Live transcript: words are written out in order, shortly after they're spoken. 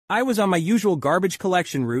I was on my usual garbage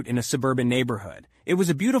collection route in a suburban neighborhood. It was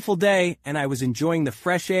a beautiful day, and I was enjoying the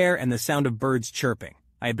fresh air and the sound of birds chirping.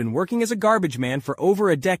 I had been working as a garbage man for over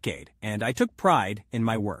a decade, and I took pride in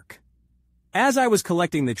my work. As I was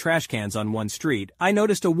collecting the trash cans on one street, I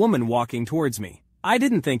noticed a woman walking towards me. I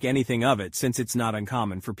didn't think anything of it since it's not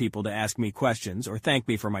uncommon for people to ask me questions or thank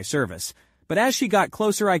me for my service. But as she got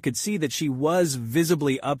closer, I could see that she was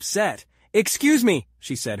visibly upset. "Excuse me,"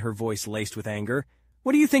 she said, her voice laced with anger.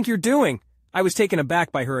 "What do you think you're doing?" I was taken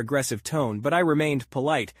aback by her aggressive tone, but I remained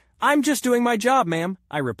polite. "I'm just doing my job, ma'am,"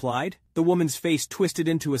 I replied. The woman's face twisted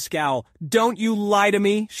into a scowl. "Don't you lie to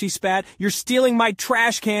me," she spat. "You're stealing my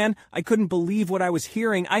trash can." I couldn't believe what I was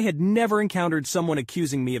hearing. I had never encountered someone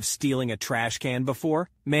accusing me of stealing a trash can before.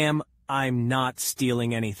 "Ma'am, I'm not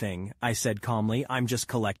stealing anything," I said calmly. "I'm just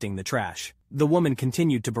collecting the trash." The woman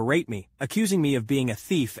continued to berate me, accusing me of being a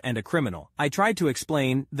thief and a criminal. I tried to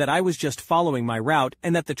explain that I was just following my route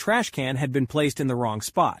and that the trash can had been placed in the wrong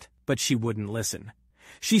spot, but she wouldn't listen.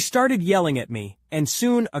 She started yelling at me, and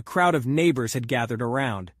soon a crowd of neighbors had gathered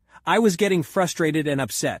around. I was getting frustrated and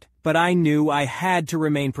upset, but I knew I had to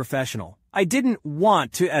remain professional. I didn't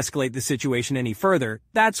want to escalate the situation any further.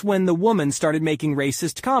 That's when the woman started making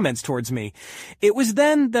racist comments towards me. It was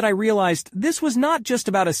then that I realized this was not just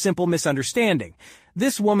about a simple misunderstanding.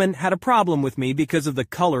 This woman had a problem with me because of the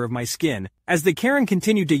color of my skin. As the Karen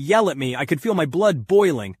continued to yell at me, I could feel my blood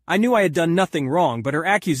boiling. I knew I had done nothing wrong, but her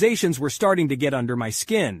accusations were starting to get under my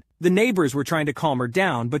skin. The neighbors were trying to calm her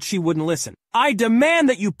down, but she wouldn't listen. "I demand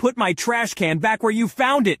that you put my trash can back where you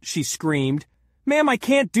found it," she screamed. "Ma'am, I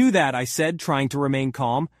can't do that," I said, trying to remain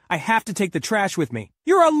calm. "I have to take the trash with me."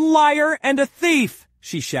 "You're a liar and a thief,"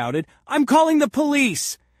 she shouted. "I'm calling the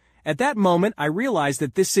police." At that moment, I realized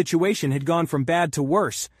that this situation had gone from bad to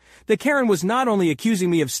worse. The Karen was not only accusing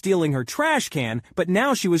me of stealing her trash can, but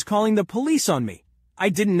now she was calling the police on me. I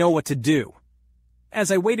didn't know what to do.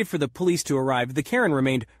 As I waited for the police to arrive, the Karen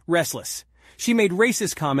remained restless. She made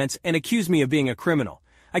racist comments and accused me of being a criminal.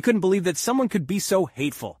 I couldn't believe that someone could be so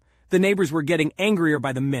hateful. The neighbors were getting angrier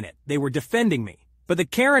by the minute. They were defending me. But the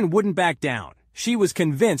Karen wouldn't back down. She was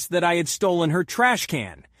convinced that I had stolen her trash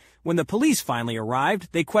can. When the police finally arrived,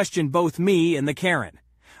 they questioned both me and the Karen.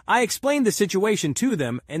 I explained the situation to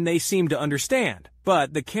them, and they seemed to understand.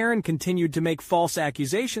 But the Karen continued to make false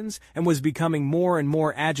accusations and was becoming more and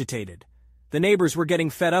more agitated. The neighbors were getting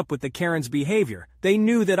fed up with the Karen's behavior. They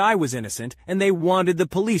knew that I was innocent, and they wanted the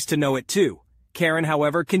police to know it too. Karen,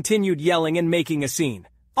 however, continued yelling and making a scene.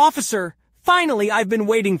 "Officer, finally I've been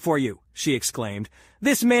waiting for you," she exclaimed.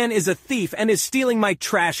 "This man is a thief and is stealing my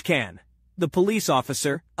trash can." The police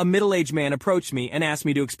officer, a middle-aged man, approached me and asked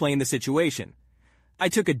me to explain the situation. I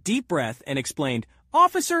took a deep breath and explained,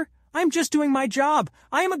 "Officer, I'm just doing my job.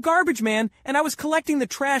 I am a garbage man, and I was collecting the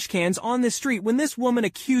trash cans on this street when this woman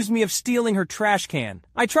accused me of stealing her trash can.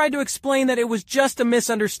 I tried to explain that it was just a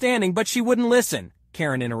misunderstanding, but she wouldn't listen."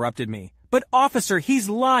 Karen interrupted me. "But officer, he's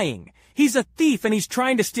lying. He's a thief and he's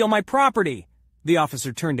trying to steal my property." The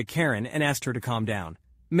officer turned to Karen and asked her to calm down.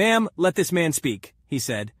 "Ma'am, let this man speak," he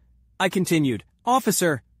said. I continued,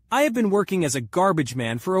 "Officer, I have been working as a garbage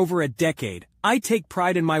man for over a decade. I take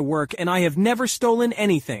pride in my work and I have never stolen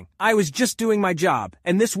anything. I was just doing my job,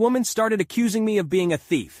 and this woman started accusing me of being a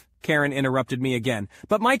thief." Karen interrupted me again.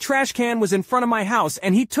 "But my trash can was in front of my house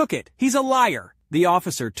and he took it. He's a liar." The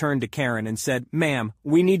officer turned to Karen and said, "Ma'am,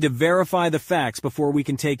 we need to verify the facts before we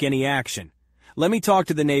can take any action. Let me talk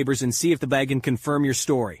to the neighbors and see if the can confirm your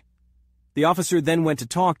story." The officer then went to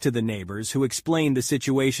talk to the neighbors, who explained the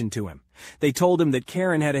situation to him. They told him that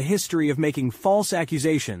Karen had a history of making false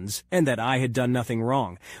accusations and that I had done nothing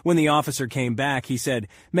wrong. When the officer came back, he said,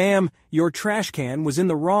 "Ma'am, your trash can was in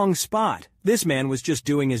the wrong spot. This man was just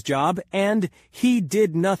doing his job, and he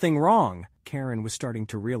did nothing wrong." Karen was starting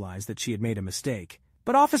to realize that she had made a mistake.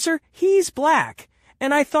 "But officer, he's black,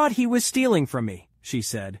 and I thought he was stealing from me," she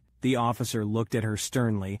said. The officer looked at her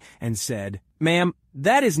sternly and said, "Ma'am,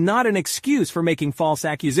 that is not an excuse for making false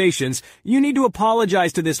accusations. You need to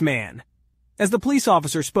apologize to this man." As the police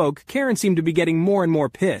officer spoke, Karen seemed to be getting more and more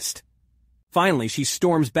pissed. Finally, she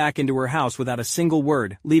storms back into her house without a single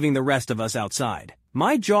word, leaving the rest of us outside.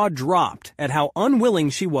 My jaw dropped at how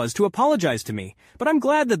unwilling she was to apologize to me, but I'm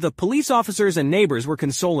glad that the police officers and neighbors were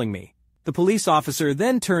consoling me. The police officer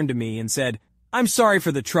then turned to me and said, "I'm sorry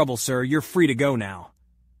for the trouble, sir. You're free to go now."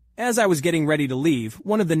 As I was getting ready to leave,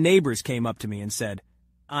 one of the neighbors came up to me and said,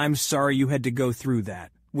 "I'm sorry you had to go through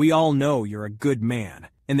that. We all know you're a good man,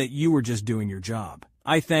 and that you were just doing your job."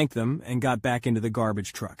 I thanked them and got back into the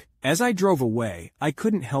garbage truck. As I drove away, I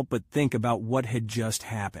couldn't help but think about what had just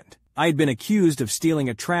happened. I had been accused of stealing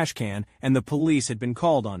a trash can, and the police had been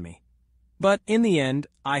called on me. But in the end,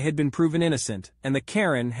 I had been proven innocent, and the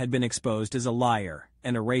Karen had been exposed as a liar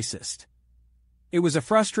and a racist. It was a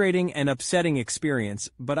frustrating and upsetting experience,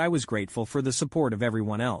 but I was grateful for the support of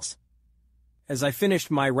everyone else. As I finished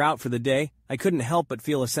my route for the day, I couldn't help but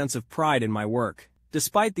feel a sense of pride in my work.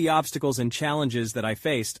 Despite the obstacles and challenges that I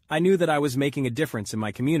faced, I knew that I was making a difference in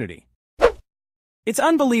my community. It's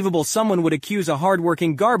unbelievable someone would accuse a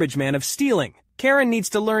hardworking garbage man of stealing. Karen needs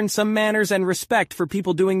to learn some manners and respect for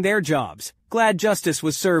people doing their jobs. Glad justice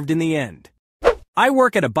was served in the end. I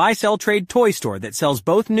work at a buy-sell-trade toy store that sells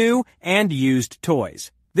both new and used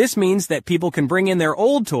toys. This means that people can bring in their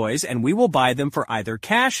old toys and we will buy them for either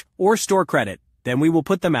cash or store credit. Then we will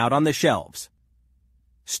put them out on the shelves.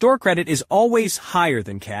 Store credit is always higher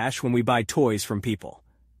than cash when we buy toys from people.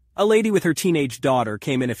 A lady with her teenage daughter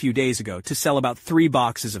came in a few days ago to sell about 3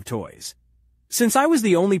 boxes of toys. Since I was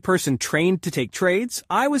the only person trained to take trades,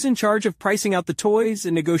 I was in charge of pricing out the toys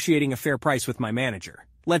and negotiating a fair price with my manager.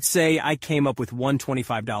 Let's say I came up with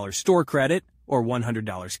 $125 store credit or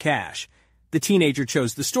 $100 cash. The teenager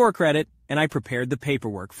chose the store credit, and I prepared the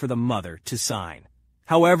paperwork for the mother to sign.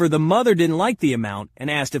 However, the mother didn't like the amount and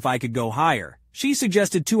asked if I could go higher. She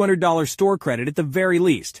suggested $200 store credit at the very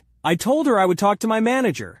least. I told her I would talk to my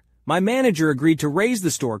manager. My manager agreed to raise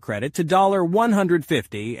the store credit to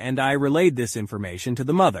 $150, and I relayed this information to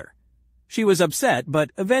the mother. She was upset,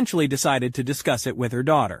 but eventually decided to discuss it with her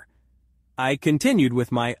daughter. I continued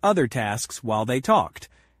with my other tasks while they talked.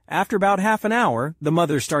 After about half an hour, the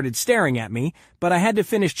mother started staring at me, but I had to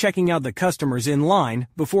finish checking out the customers in line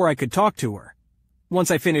before I could talk to her. Once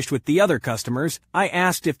I finished with the other customers, I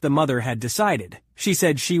asked if the mother had decided. She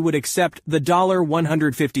said she would accept the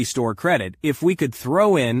 $150 store credit if we could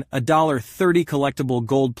throw in a $30 collectible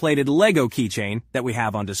gold-plated Lego keychain that we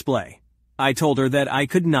have on display. I told her that I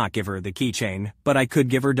could not give her the keychain, but I could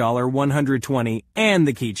give her $120 and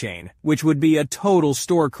the keychain, which would be a total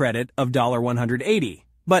store credit of $180.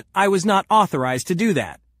 But I was not authorized to do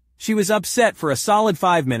that. She was upset for a solid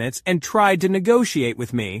 5 minutes and tried to negotiate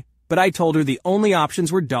with me, but I told her the only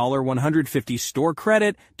options were $150 store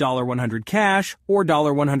credit, $100 cash, or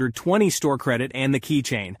 $120 store credit and the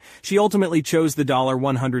keychain. She ultimately chose the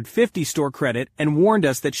 $150 store credit and warned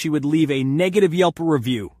us that she would leave a negative Yelp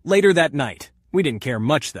review later that night. We didn't care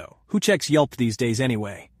much though. Who checks Yelp these days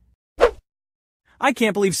anyway? I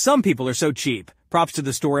can't believe some people are so cheap. Props to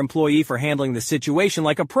the store employee for handling the situation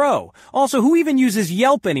like a pro. Also, who even uses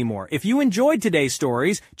Yelp anymore? If you enjoyed today's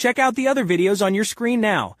stories, check out the other videos on your screen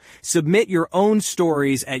now. Submit your own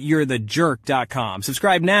stories at you'rethejerk.com.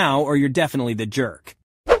 Subscribe now or you're definitely the jerk.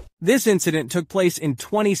 This incident took place in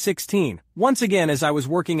 2016, once again as I was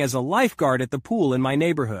working as a lifeguard at the pool in my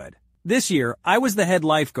neighborhood. This year, I was the head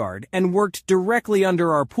lifeguard and worked directly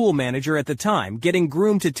under our pool manager at the time, getting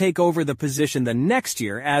groomed to take over the position the next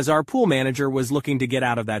year as our pool manager was looking to get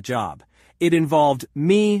out of that job. It involved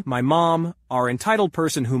me, my mom, our entitled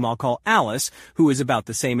person whom I'll call Alice, who is about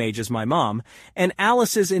the same age as my mom, and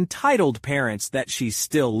Alice's entitled parents that she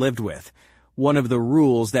still lived with. One of the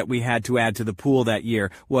rules that we had to add to the pool that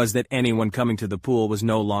year was that anyone coming to the pool was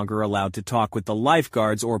no longer allowed to talk with the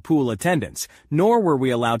lifeguards or pool attendants, nor were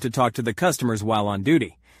we allowed to talk to the customers while on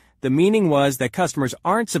duty. The meaning was that customers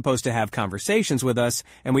aren't supposed to have conversations with us,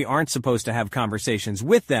 and we aren't supposed to have conversations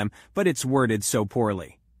with them, but it's worded so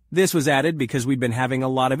poorly. This was added because we'd been having a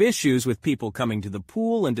lot of issues with people coming to the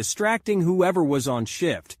pool and distracting whoever was on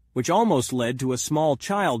shift, which almost led to a small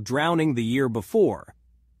child drowning the year before.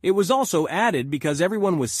 It was also added because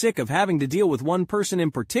everyone was sick of having to deal with one person in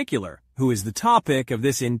particular, who is the topic of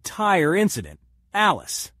this entire incident,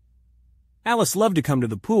 Alice. Alice loved to come to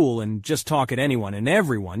the pool and just talk at anyone and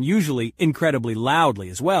everyone, usually incredibly loudly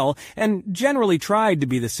as well, and generally tried to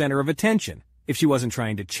be the center of attention. If she wasn't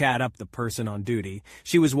trying to chat up the person on duty,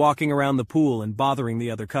 she was walking around the pool and bothering the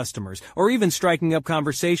other customers, or even striking up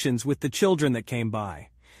conversations with the children that came by.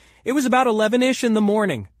 It was about 11-ish in the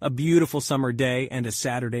morning, a beautiful summer day and a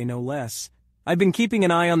Saturday no less. I'd been keeping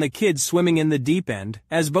an eye on the kids swimming in the deep end,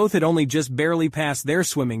 as both had only just barely passed their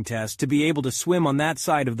swimming test to be able to swim on that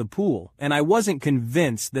side of the pool, and I wasn't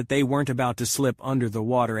convinced that they weren't about to slip under the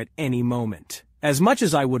water at any moment. As much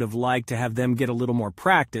as I would have liked to have them get a little more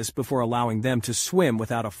practice before allowing them to swim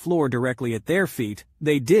without a floor directly at their feet,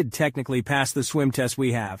 they did technically pass the swim test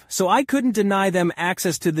we have, so I couldn't deny them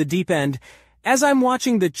access to the deep end. As I'm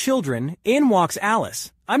watching the children, in walks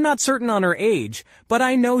Alice. I'm not certain on her age, but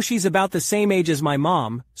I know she's about the same age as my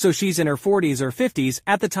mom, so she's in her 40s or 50s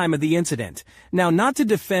at the time of the incident. Now, not to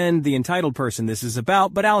defend the entitled person this is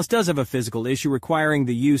about, but Alice does have a physical issue requiring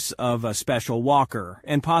the use of a special walker,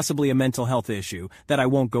 and possibly a mental health issue that I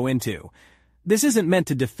won't go into. This isn't meant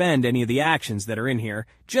to defend any of the actions that are in here,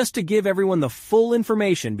 just to give everyone the full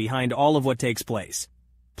information behind all of what takes place.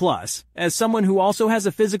 Plus, as someone who also has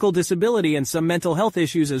a physical disability and some mental health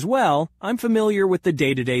issues as well, I'm familiar with the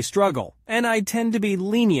day-to-day struggle, and I tend to be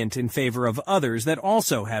lenient in favor of others that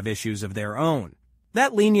also have issues of their own.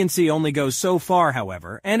 That leniency only goes so far,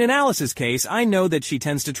 however, and in Alice's case, I know that she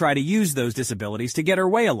tends to try to use those disabilities to get her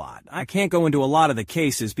way a lot. I can't go into a lot of the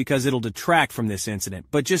cases because it'll detract from this incident,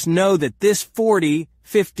 but just know that this 40,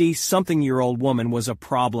 50-something-year-old woman was a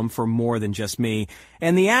problem for more than just me,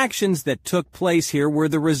 and the actions that took place here were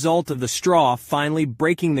the result of the straw finally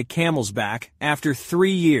breaking the camel's back after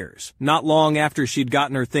 3 years. Not long after she'd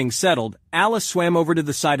gotten her things settled, Alice swam over to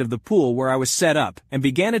the side of the pool where I was set up and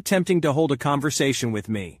began attempting to hold a conversation with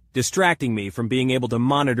me, distracting me from being able to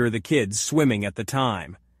monitor the kids swimming at the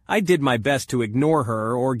time. I did my best to ignore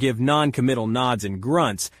her or give non-committal nods and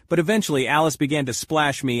grunts, but eventually Alice began to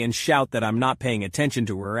splash me and shout that I'm not paying attention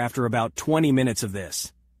to her after about 20 minutes of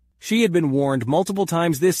this. She had been warned multiple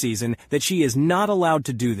times this season that she is not allowed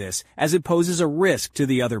to do this as it poses a risk to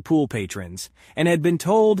the other pool patrons, and had been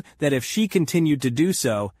told that if she continued to do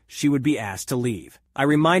so, she would be asked to leave. I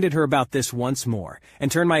reminded her about this once more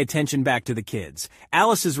and turned my attention back to the kids.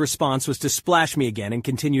 Alice's response was to splash me again and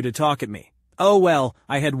continue to talk at me. Oh well,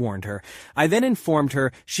 I had warned her. I then informed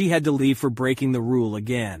her she had to leave for breaking the rule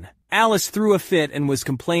again. Alice threw a fit and was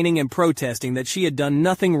complaining and protesting that she had done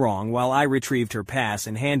nothing wrong while I retrieved her pass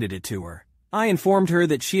and handed it to her. I informed her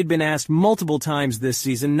that she had been asked multiple times this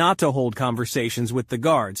season not to hold conversations with the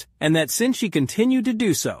guards, and that since she continued to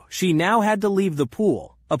do so, she now had to leave the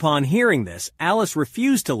pool. Upon hearing this, Alice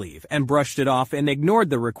refused to leave and brushed it off and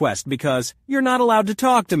ignored the request because, "You're not allowed to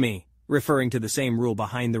talk to me," referring to the same rule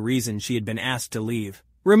behind the reason she had been asked to leave.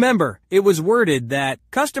 Remember, it was worded that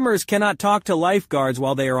customers cannot talk to lifeguards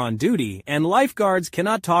while they are on duty, and lifeguards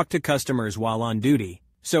cannot talk to customers while on duty.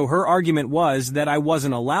 So her argument was that I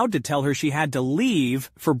wasn't allowed to tell her she had to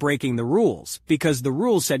leave for breaking the rules, because the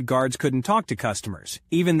rules said guards couldn't talk to customers,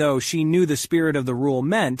 even though she knew the spirit of the rule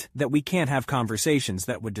meant that we can't have conversations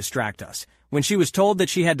that would distract us. When she was told that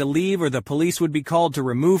she had to leave or the police would be called to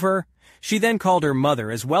remove her, she then called her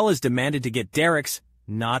mother as well as demanded to get Derek's,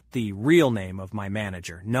 not the real name of my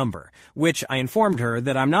manager, number, which I informed her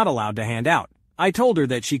that I'm not allowed to hand out. I told her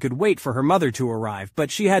that she could wait for her mother to arrive, but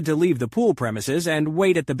she had to leave the pool premises and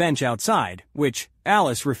wait at the bench outside, which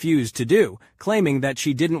Alice refused to do, claiming that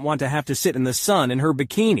she didn't want to have to sit in the sun in her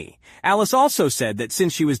bikini. Alice also said that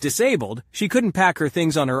since she was disabled, she couldn't pack her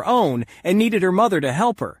things on her own and needed her mother to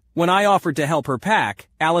help her. When I offered to help her pack,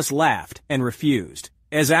 Alice laughed and refused.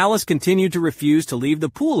 As Alice continued to refuse to leave the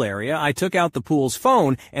pool area, I took out the pool's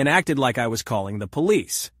phone and acted like I was calling the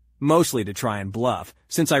police. Mostly to try and bluff,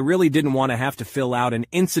 since I really didn't want to have to fill out an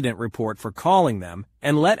incident report for calling them,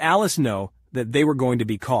 and let Alice know that they were going to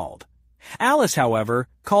be called. Alice, however,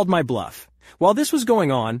 called my bluff. While this was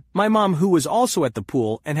going on, my mom, who was also at the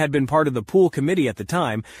pool and had been part of the pool committee at the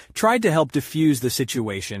time, tried to help diffuse the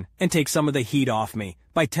situation and take some of the heat off me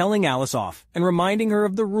by telling Alice off and reminding her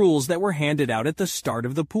of the rules that were handed out at the start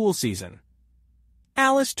of the pool season.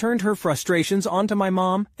 Alice turned her frustrations onto my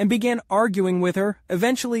mom and began arguing with her,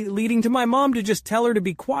 eventually leading to my mom to just tell her to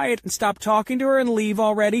be quiet and stop talking to her and leave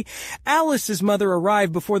already. Alice's mother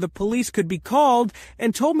arrived before the police could be called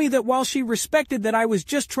and told me that while she respected that I was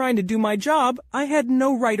just trying to do my job, I had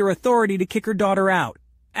no right or authority to kick her daughter out.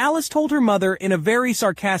 Alice told her mother in a very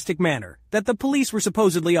sarcastic manner that the police were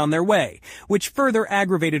supposedly on their way, which further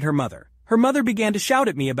aggravated her mother. Her mother began to shout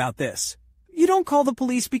at me about this. "You don't call the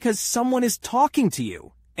police because someone is talking to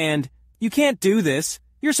you." And, "You can't do this.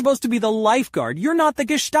 You're supposed to be the lifeguard. You're not the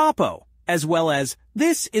Gestapo." As well as,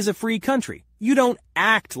 "This is a free country. You don't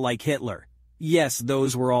act like Hitler." Yes,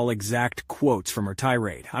 those were all exact quotes from her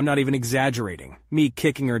tirade. I'm not even exaggerating. Me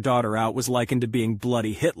kicking her daughter out was likened to being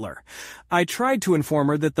bloody Hitler. I tried to inform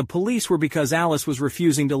her that the police were because Alice was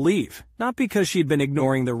refusing to leave, not because she'd been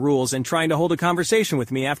ignoring the rules and trying to hold a conversation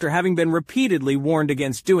with me after having been repeatedly warned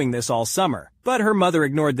against doing this all summer. But her mother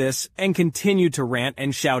ignored this and continued to rant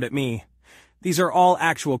and shout at me. These are all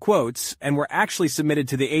actual quotes and were actually submitted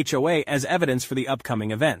to the HOA as evidence for the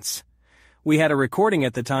upcoming events. We had a recording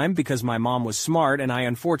at the time because my mom was smart and I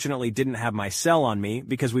unfortunately didn't have my cell on me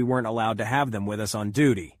because we weren't allowed to have them with us on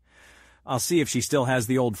duty. I'll see if she still has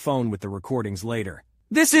the old phone with the recordings later.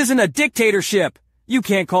 "This isn't a dictatorship! You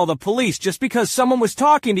can't call the police just because someone was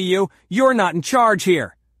talking to you. You're not in charge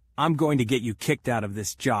here. I'm going to get you kicked out of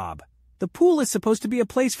this job. The pool is supposed to be a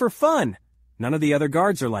place for fun. None of the other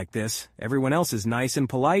guards are like this. Everyone else is nice and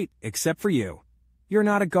polite, except for you. You're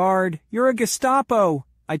not a guard. You're a Gestapo."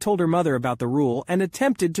 I told her mother about the rule and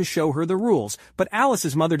attempted to show her the rules, but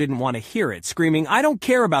Alice's mother didn't want to hear it, screaming, "I don't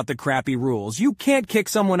care about the crappy rules. You can't kick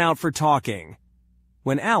someone out for talking."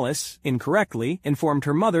 When Alice, incorrectly, informed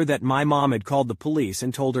her mother that my mom had called the police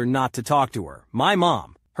and told her not to talk to her,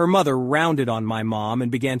 her mother rounded on my mom and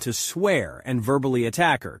began to swear and verbally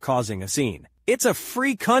attack her, causing a scene. "It's a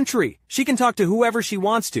free country. She can talk to whoever she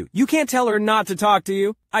wants to. You can't tell her not to talk to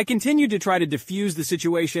you." I continued to try to defuse the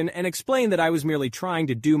situation and explain that I was merely trying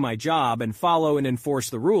to do my job and follow and enforce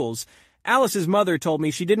the rules. Alice's mother told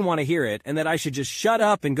me she didn't want to hear it and that I should just shut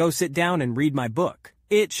up and go sit down and read my book.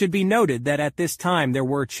 It should be noted that at this time there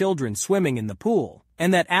were children swimming in the pool,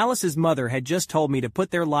 and that Alice's mother had just told me to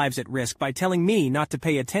put their lives at risk by telling me not to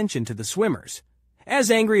pay attention to the swimmers.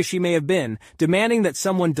 As angry as she may have been, demanding that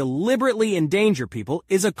someone deliberately endanger people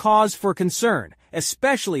is a cause for concern,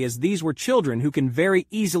 especially as these were children who can very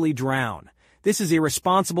easily drown. This is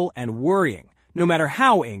irresponsible and worrying, no matter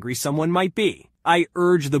how angry someone might be. I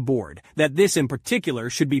urge the board that this in particular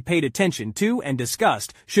should be paid attention to and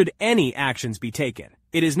discussed should any actions be taken.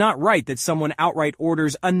 It is not right that someone outright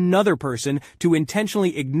orders another person to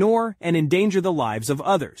intentionally ignore and endanger the lives of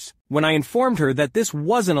others. When I informed her that this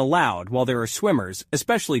wasn't allowed while there are swimmers,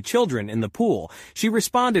 especially children, in the pool, she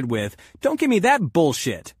responded with, "Don't give me that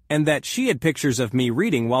bullshit," and that she had pictures of me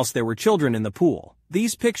reading whilst there were children in the pool.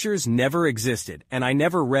 These pictures never existed, and I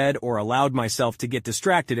never read or allowed myself to get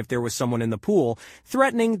distracted if there was someone in the pool,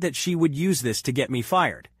 threatening that she would use this to get me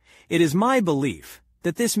fired. It is my belief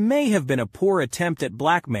that this may have been a poor attempt at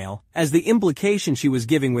blackmail, as the implication she was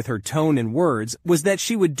giving with her tone and words was that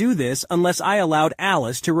she would do this unless I allowed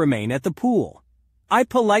Alice to remain at the pool. I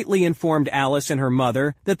politely informed Alice and her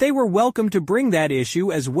mother that they were welcome to bring that issue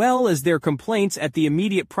as well as their complaints at the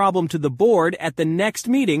immediate problem to the board at the next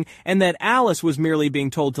meeting, and that Alice was merely being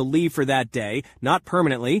told to leave for that day, not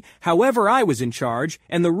permanently. However, I was in charge,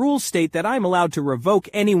 and the rules state that I'm allowed to revoke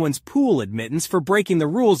anyone's pool admittance for breaking the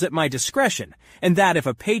rules at my discretion, and that if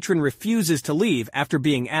a patron refuses to leave after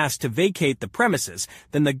being asked to vacate the premises,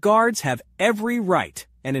 then the guards have every right,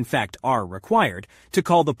 and in fact are required, to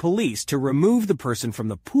call the police to remove the person from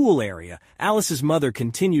the pool area. Alice's mother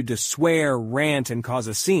continued to swear, rant, and cause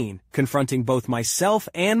a scene, confronting both myself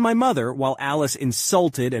and my mother while Alice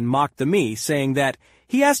insulted and mocked me, saying that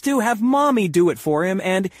he has to have mommy do it for him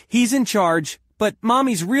and he's in charge, but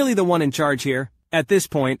mommy's really the one in charge here. At this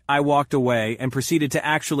point, I walked away and proceeded to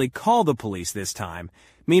actually call the police this time.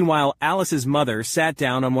 Meanwhile, Alice's mother sat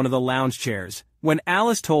down on one of the lounge chairs. When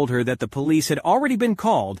Alice told her that the police had already been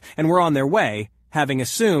called and were on their way, having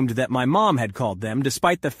assumed that my mom had called them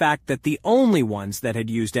despite the fact that the only ones that had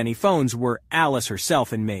used any phones were Alice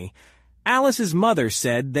herself and me, Alice's mother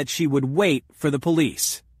said that she would wait for the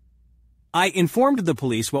police. I informed the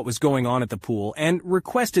police what was going on at the pool and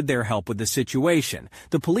requested their help with the situation.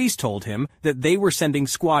 The police told him that they were sending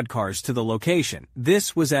squad cars to the location.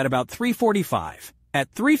 This was at about 3:45. At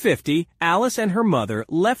 3:50, Alice and her mother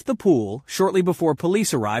left the pool shortly before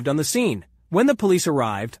police arrived on the scene. When the police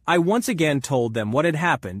arrived, I once again told them what had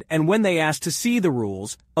happened, and when they asked to see the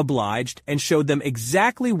rules, obliged and showed them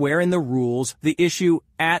exactly where in the rules the issue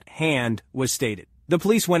at hand was stated. The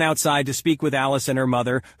police went outside to speak with Alice and her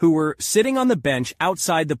mother, who were sitting on the bench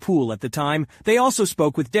outside the pool at the time. They also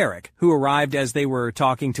spoke with Derek, who arrived as they were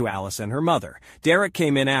talking to Alice and her mother. Derek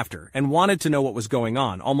came in after and wanted to know what was going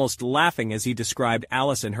on, almost laughing as he described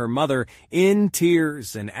Alice and her mother in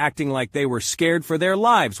tears and acting like they were scared for their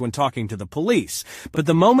lives when talking to the police. But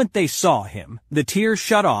the moment they saw him, the tears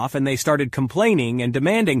shut off and they started complaining and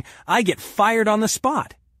demanding I get fired on the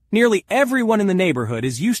spot. Nearly everyone in the neighborhood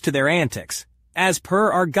is used to their antics. As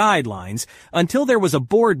per our guidelines, until there was a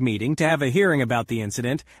board meeting to have a hearing about the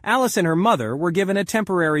incident, Alice and her mother were given a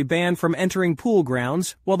temporary ban from entering pool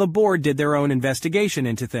grounds while the board did their own investigation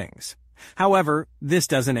into things. However, this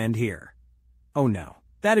doesn't end here. Oh no,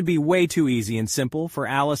 that'd be way too easy and simple for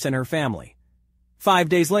Alice and her family. 5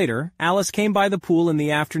 days later, Alice came by the pool in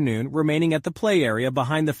the afternoon, remaining at the play area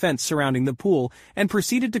behind the fence surrounding the pool, and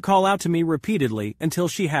proceeded to call out to me repeatedly until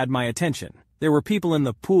she had my attention. There were people in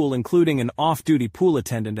the pool, including an off-duty pool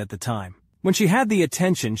attendant at the time. When she had the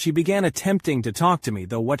attention, she began attempting to talk to me,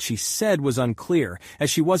 though what she said was unclear,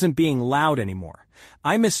 as she wasn't being loud anymore.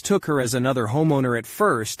 I mistook her as another homeowner at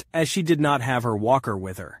first, as she did not have her walker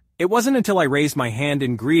with her. It wasn't until I raised my hand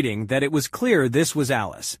in greeting that it was clear this was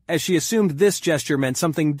Alice, as she assumed this gesture meant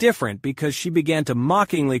something different because she began to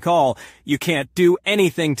mockingly call, "You can't do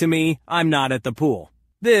anything to me, I'm not at the pool."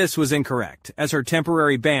 This was incorrect, as her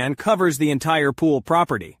temporary ban covers the entire pool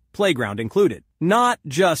property, playground included. Not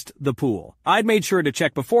just the pool. I'd made sure to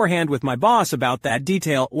check beforehand with my boss about that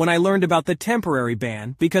detail when I learned about the temporary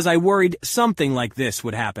ban because I worried something like this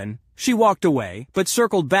would happen. She walked away, but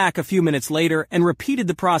circled back a few minutes later and repeated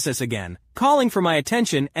the process again, calling for my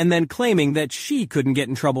attention and then claiming that she couldn't get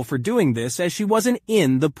in trouble for doing this as she wasn't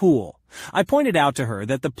in the pool. I pointed out to her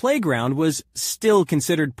that the playground was still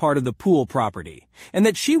considered part of the pool property, and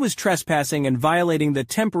that she was trespassing and violating the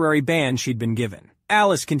temporary ban she'd been given.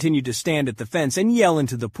 Alice continued to stand at the fence and yell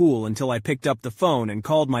into the pool until I picked up the phone and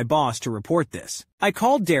called my boss to report this. I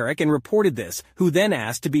called Derek and reported this, who then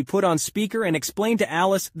asked to be put on speaker and explained to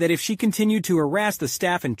Alice that if she continued to harass the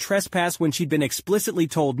staff and trespass when she'd been explicitly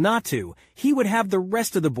told not to, he would have the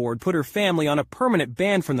rest of the board put her family on a permanent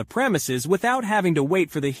ban from the premises without having to wait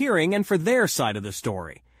for the hearing and for their side of the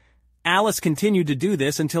story. Alice continued to do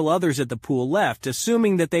this until others at the pool left,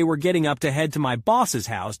 assuming that they were getting up to head to my boss's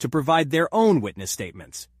house to provide their own witness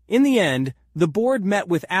statements. In the end, the board met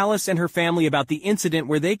with Alice and her family about the incident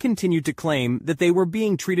where they continued to claim that they were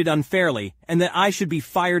being treated unfairly and that I should be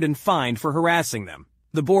fired and fined for harassing them.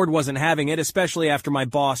 The board wasn't having it, especially after my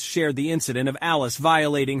boss shared the incident of Alice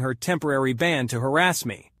violating her temporary ban to harass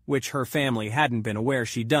me, which her family hadn't been aware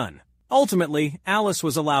she'd done. Ultimately, Alice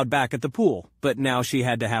was allowed back at the pool, but now she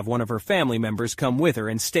had to have one of her family members come with her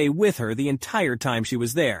and stay with her the entire time she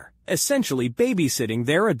was there, essentially babysitting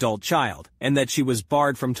their adult child, and that she was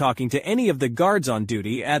barred from talking to any of the guards on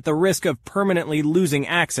duty at the risk of permanently losing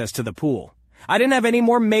access to the pool. I didn't have any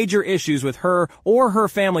more major issues with her or her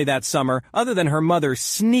family that summer other than her mother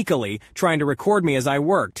sneakily trying to record me as I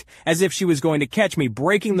worked, as if she was going to catch me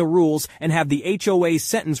breaking the rules and have the HOA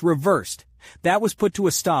sentence reversed. That was put to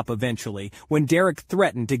a stop eventually when Derek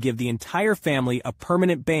threatened to give the entire family a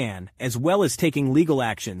permanent ban as well as taking legal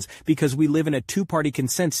actions because we live in a two-party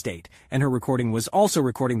consent state, and her recording was also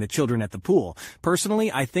recording the children at the pool.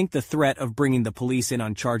 Personally, I think the threat of bringing the police in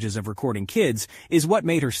on charges of recording kids is what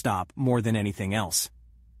made her stop more than anything else.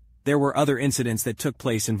 There were other incidents that took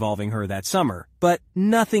place involving her that summer, but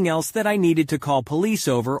nothing else that I needed to call police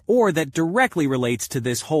over or that directly relates to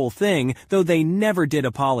this whole thing, though they never did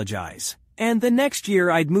apologize. And the next year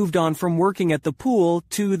I'd moved on from working at the pool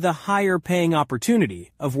to the higher paying opportunity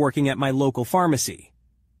of working at my local pharmacy.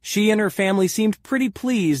 She and her family seemed pretty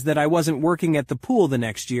pleased that I wasn't working at the pool the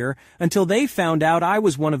next year until they found out I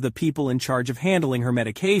was one of the people in charge of handling her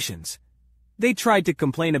medications. They tried to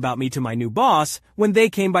complain about me to my new boss when they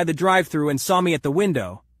came by the drive-thru and saw me at the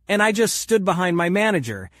window, and I just stood behind my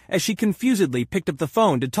manager as she confusedly picked up the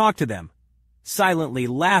phone to talk to them, silently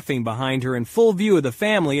laughing behind her in full view of the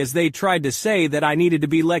family as they tried to say that I needed to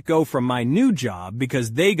be let go from my new job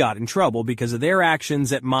because they got in trouble because of their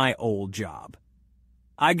actions at my old job.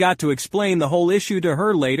 I got to explain the whole issue to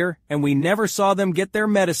her later, and we never saw them get their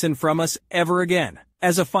medicine from us ever again.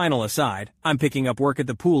 As a final aside, I'm picking up work at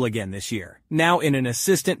the pool again this year, now in an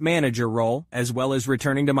assistant manager role, as well as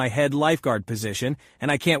returning to my head lifeguard position,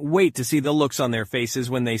 and I can't wait to see the looks on their faces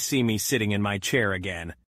when they see me sitting in my chair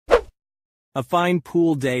again. A fine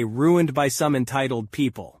pool day ruined by some entitled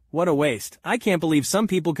people. What a waste. I can't believe some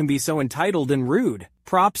people can be so entitled and rude.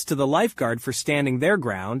 Props to the lifeguard for standing their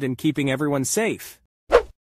ground and keeping everyone safe.